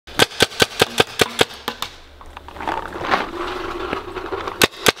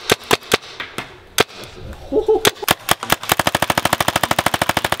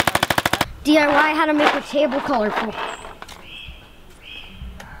DIY how to make a table colorful.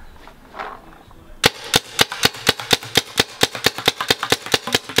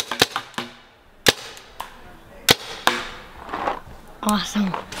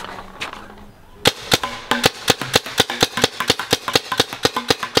 Awesome.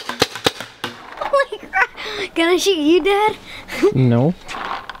 Holy crap! Can I shoot you, Dad? No.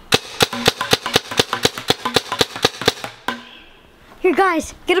 Here,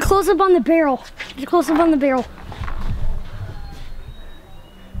 guys, get a close up on the barrel. Get a close up on the barrel.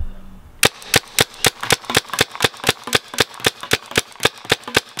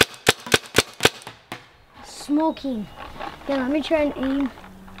 Smoking. Yeah, let me try and aim.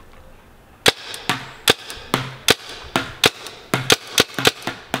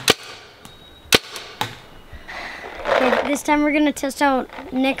 Okay, this time we're gonna test out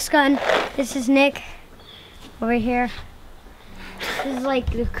Nick's gun. This is Nick over here. This is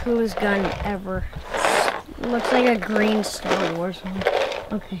like the coolest gun ever. It looks like a green Star Wars one.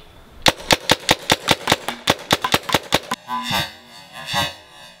 Okay.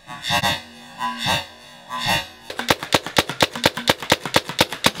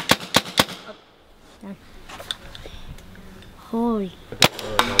 Holy.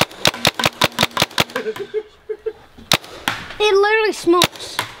 It literally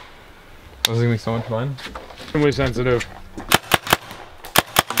smokes. This is gonna be so much fun. Really sensitive.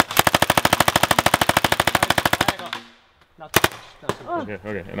 Okay,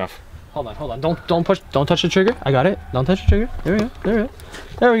 okay, enough. Hold on. Don't push. Don't touch the trigger. I got it. Don't touch the trigger. There we go.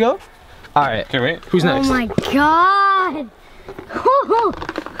 There we go. All right. Okay, wait. Who's next? Oh my God.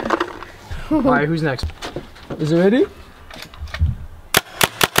 All right. Who's next? Is it ready?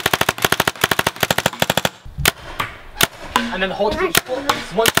 And then hold. 1, 2,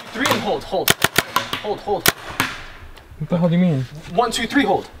 3, and hold. Hold. What the hell do you mean? 1, 2, 3,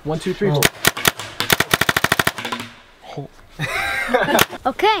 hold. 1, 2, 3, hold.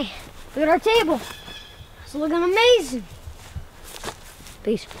 Okay, look at our table. It's looking amazing.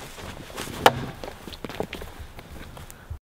 Peace.